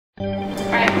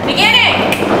Alright,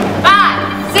 beginning!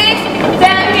 5, 6,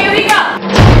 7, here we go!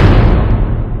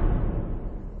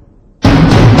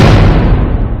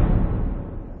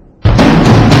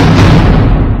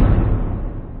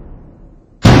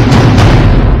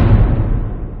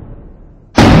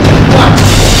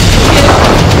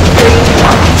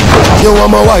 You are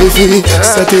my wifey,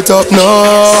 set it up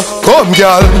now. Come,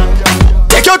 girl.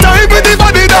 Take your time with the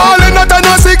body, darling. Not on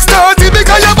a 6:30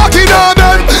 because you're back in our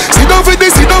bed. Sit down for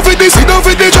this, sit down for this, sit down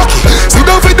for the jockey. Sit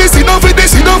down for this, sit down for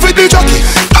this, sit down for the jockey.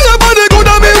 And your body good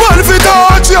and me want to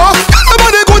touch you. And your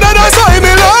body good and that's why me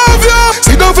love you.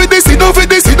 Sit down for this, sit down for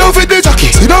this, sit down for the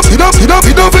jockey. Sit down, sit down, sit down,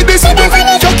 sit down for this, sit down for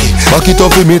the jockey. Back it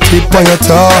up with me tip on your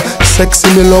tar. Sexy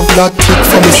me love that trick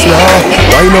for me slaw.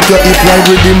 Wind up your hip like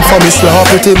rhythm for me slaw.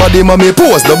 Pretty body mommy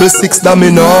pose double six that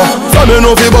me know. For me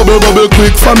know fi bubble bubble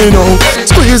quick for me now.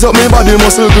 Squeeze up me body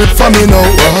muscle grip for me now.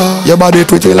 Your body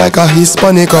pretty like a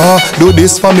Hispanic. Do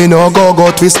this for me now. Go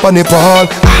twist for me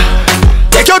Paul.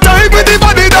 Take your time with the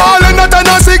body darling. Not on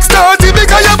a 6:30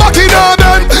 because you're back in our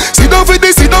bed. Sit down for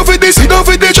this, sit down for this, sit down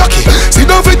for the jockey. Sit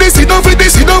down for this, sit down for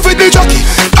this, sit down for the jockey.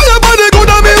 And your body good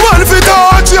and me want to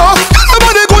touch you. And your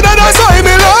body good and that's why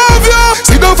me love you.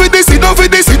 Sit down for this, sit down for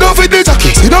this, sit down for the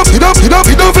jockey. Sit down, sit down, sit down,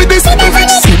 sit down for this, sit down for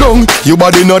this. Sit down, your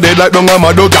body no dead like down a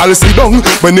mad gal. Sit down,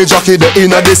 when the jockey the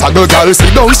inna the saddle gal.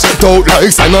 Sit down, straight out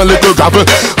like sand a little gravel.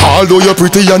 Although you're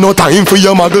pretty, you no time for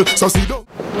your muggle. So sit down.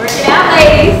 Work it out,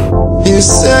 ladies. You're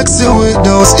sexy with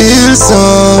those heels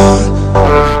on.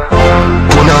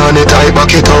 Put on it, I back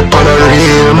it up on a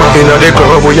real man. Inna the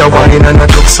club where you wine and a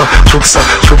juksa, juksa,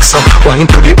 juksa. Wine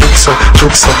to the juksa,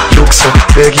 juksa, juksa.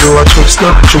 Beg you a juksa,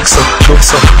 juksa,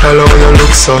 juksa. Hello, you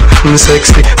look so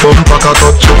sexy. Bumper cock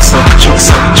up, juksa,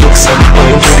 juksa, juksa.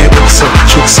 Wine to the juksa,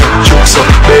 juksa, juksa.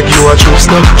 Beg you a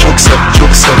juksa, juksa,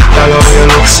 juksa. Hello, you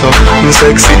look so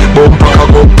sexy. Bumper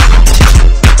cock up.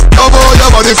 How about your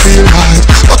body feel right?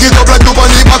 Fuck it up like you on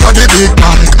the back of the big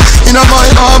bike. Inna my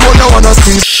arm, all you wanna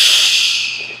see.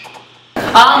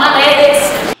 All my ladies.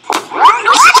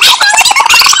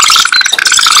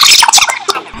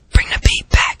 Bring the beat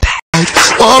back.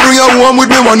 Wanna bring you home with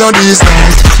me one of these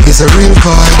nights. It's a real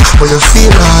vibe, where you feel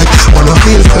like wanna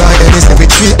feel fly, and it's every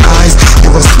 3 eyes.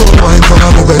 You a slow wine for a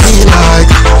movie me like.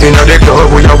 Inna the club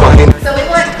where you wine. So we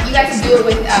want you guys to do it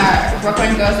with our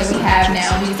Brukwine girls that we have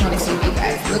now. We just want to see what you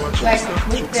guys look like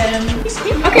with them.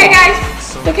 Okay, guys.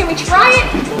 So can we try it?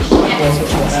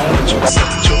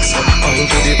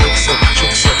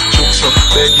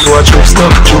 You a juksa,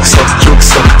 juksa,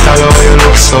 juksa. Tell her you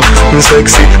look so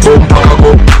sexy. Bumper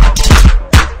go.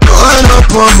 Wind up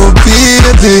on my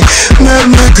baby, let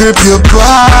me grip your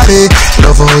body.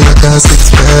 Love how you dance,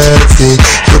 it's perfect.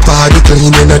 Your body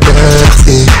clean and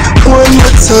dirty. When you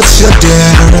touch your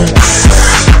there,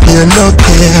 you no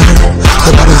care.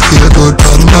 Your body feel good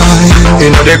for mine.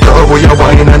 Inna the club where you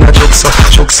wine and a juksa,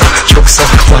 juksa, juksa.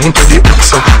 Wine to the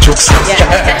juksa, juksa.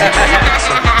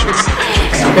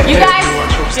 You guys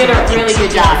did a really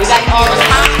good job. You guys all the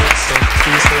time.